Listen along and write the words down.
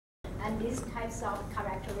And these types of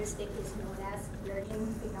characteristic is known as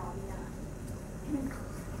learning phenomena.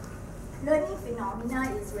 Learning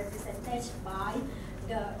phenomena is represented by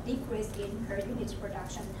the decrease in per unit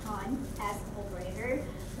production time as operator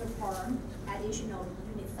perform additional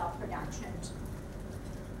units of production.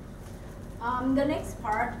 The next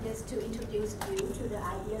part is to introduce you to the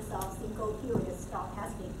ideas of single period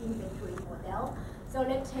stochastic inventory model. So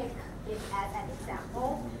let's take it as an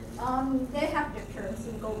example. They have the term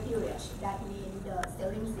single period. That means the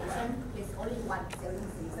selling season is only one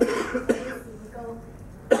selling season. Single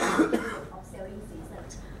period of selling season.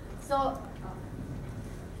 So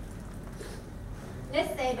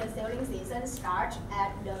let's say the selling season starts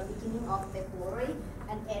at the beginning of February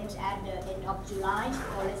and ends at the end of July.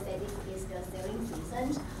 So let's say this is the selling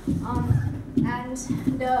season. And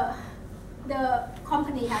the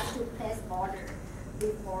company has to place order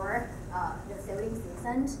before the selling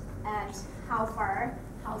season, and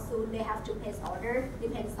how soon they have to place order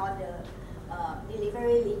depends on the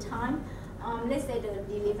delivery lead time. Let's say the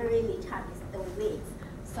delivery lead time is 3 weeks,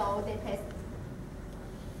 so they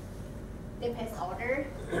place order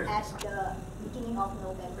at the beginning of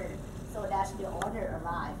November, so that the order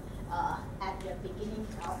arrive at the beginning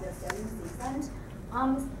of the selling season.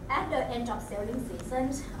 At the end of selling season,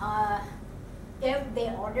 if they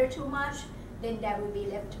order too much, then there will be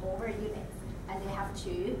leftover units, and they have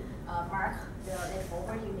to mark the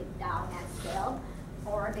leftover unit down as sale,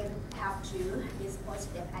 or they have to dispose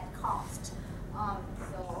them at cost.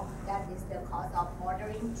 So that is the cost of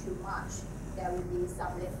ordering too much. There will be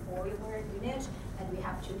some leftover units, and we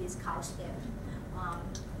have to discount them.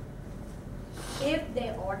 If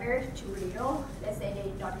they order too little, let's say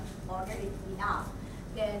they don't order it enough,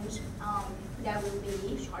 then there will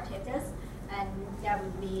be shortages, and there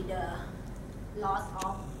will be the loss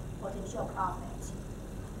of potential profit.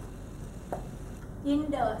 In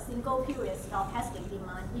the single period stochastic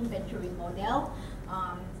demand inventory model,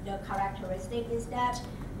 the characteristic is that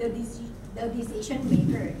the decision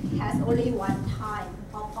maker has only one time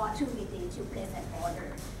of opportunity to place an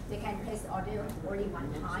order. They can place order only one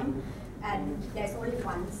time, and there's only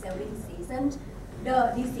one selling season.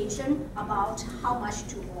 The decision about how much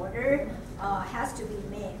to order has to be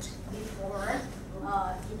made before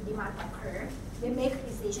demand occurs. They make a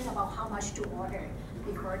decision about how much to order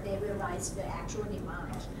before they realize the actual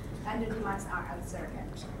demand, and the demands are uncertain.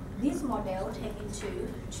 This model takes into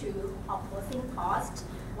two opposing costs.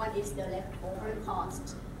 One is the leftover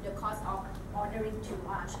cost, the cost of ordering too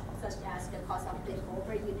much, such as the cost of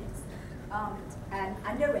leftover units, and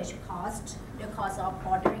underage cost, the cost of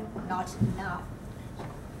ordering not enough.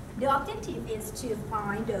 The objective is to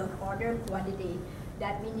find the order quantity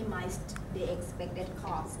that minimized the expected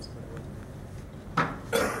cost.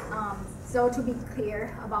 So to be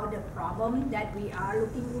clear about the problem that we are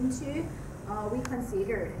looking into, we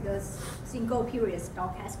consider the single period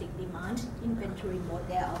stochastic demand inventory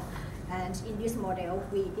model. And in this model,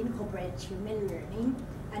 we incorporate human learning,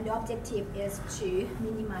 and the objective is to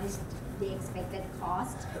minimize the expected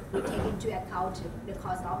cost. We take into account the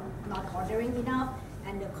cost of not ordering enough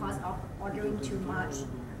and the cost of ordering too much.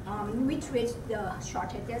 We treat the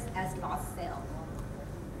shortages as lost sale.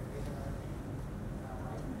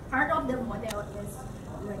 Part of the model is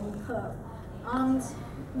learning curve.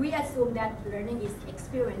 We assume that learning is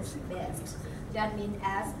experience-based. That means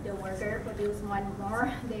as the worker produce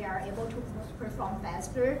more, they are able to perform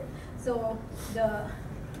faster. So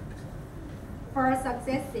for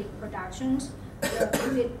successive productions,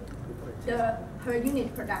 the per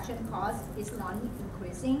unit production cost is not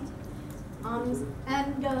increasing. And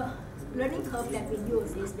the learning curve that we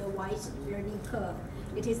use is the white learning curve.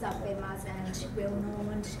 It is a famous and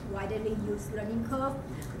well-known, widely used learning curve.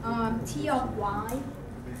 T of y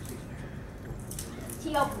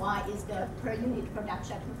is the per unit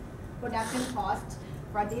production cost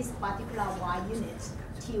for this particular y unit.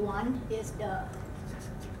 T1 is the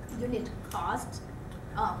unit cost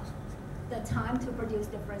of the time to produce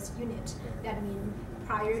the first unit. That means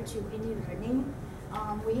prior to any learning,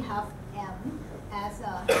 we have M as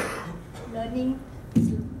a learning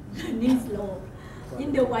slope.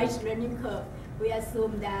 In the white learning curve, we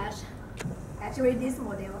assume that, actually this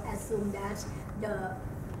model assumes that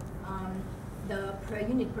the per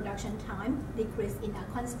unit production time decrease in a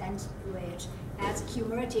constant rate as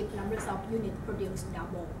cumulative numbers of units produced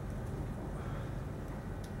double.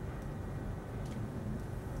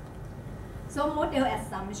 So model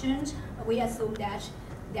assumptions, we assume that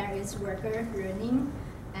there is worker learning,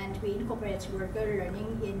 and we incorporate worker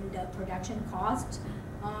learning in the production cost.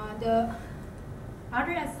 The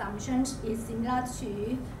other assumptions is similar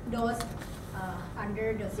to those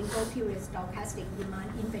under the single period stochastic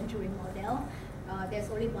demand inventory model, there's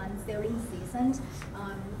only one selling season,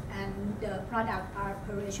 and the products are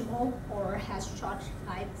perishable or has short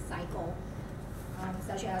life cycle,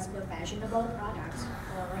 such as the fashionable products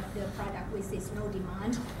or the product with seasonal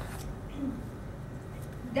demand.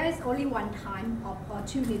 There is only one time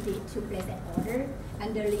opportunity to place an order,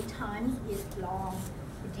 and the lead time is long.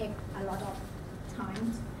 It takes a lot of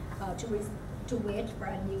time to wait for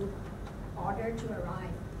a new order to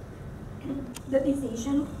arrive. The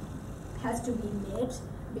decision has to be made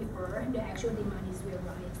before the actual demand is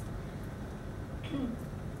realized.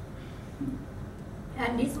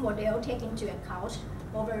 And this model takes into account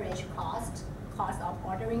overage cost of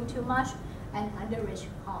ordering too much, and underage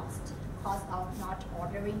cost of not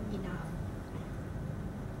ordering enough.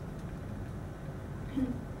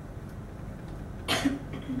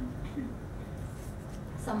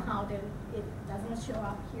 Somehow it doesn't show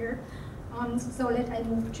up here. So let I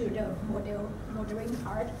move to the modeling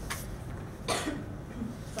part.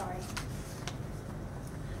 Sorry.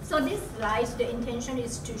 So this slide, the intention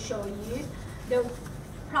is to show you the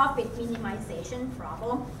profit minimization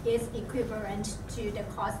problem is equivalent to the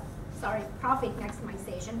cost. Sorry, profit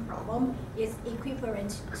maximization problem is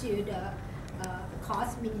equivalent to the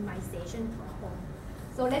cost minimization problem.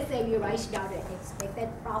 So let's say we write down the expected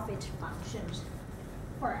profit function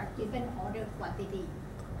for a given order quantity.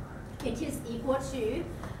 It is equal to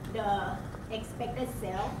the expected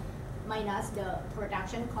sale minus the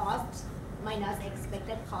production cost minus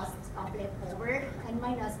expected cost of leftover and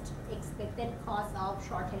minus expected cost of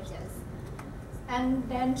shortages. And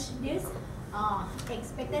then this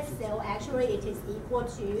expected sale, actually it is equal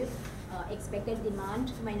to expected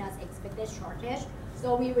demand minus expected shortage.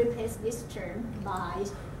 So we replace this term by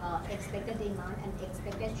expected demand and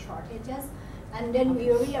expected shortages, and then we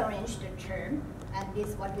rearrange the term, and this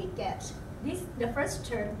is what we get. The first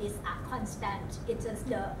term is a constant. It's just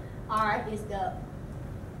the R is the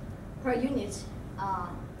per unit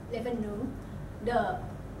revenue, the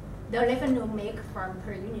revenue made from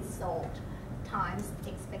per unit sold times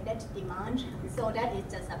expected demand. So that is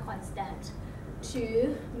just a constant.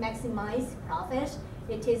 To maximize profit,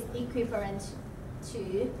 it is equivalent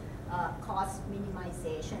to cost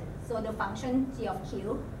minimization. So the function G of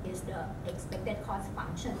Q is the expected cost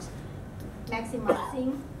function.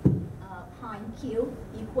 Maximizing time Q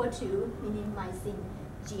equal to minimizing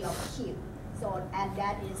G of Q. So, and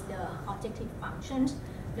that is the objective function.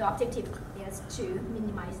 The objective is to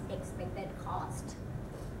minimize expected cost.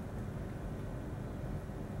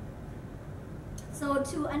 So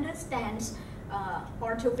to understand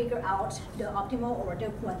or to figure out the optimal order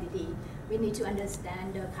quantity, we need to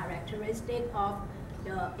understand the characteristic of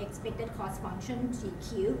the expected cost function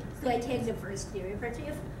GQ. So I take the first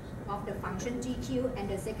derivative of the function GQ and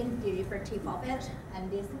the second derivative of it, and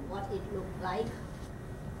this is what it looks like.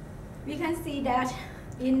 We can see that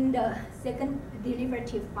in the second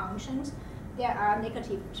derivative functions, there are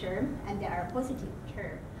negative terms and there are positive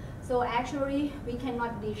terms. So actually, we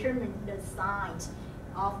cannot determine the sign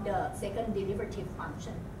of the second derivative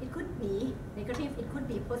function. It could be negative, it could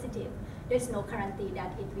be positive. There's no guarantee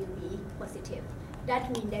that it will be positive.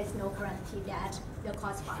 That means there's no guarantee that the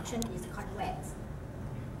cost function is convex.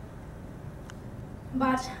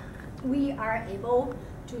 But we are able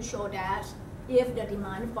to show that if the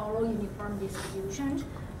demand follows uniform distribution,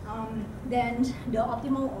 then the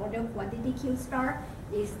optimal order quantity Q star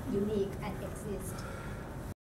is unique and exists.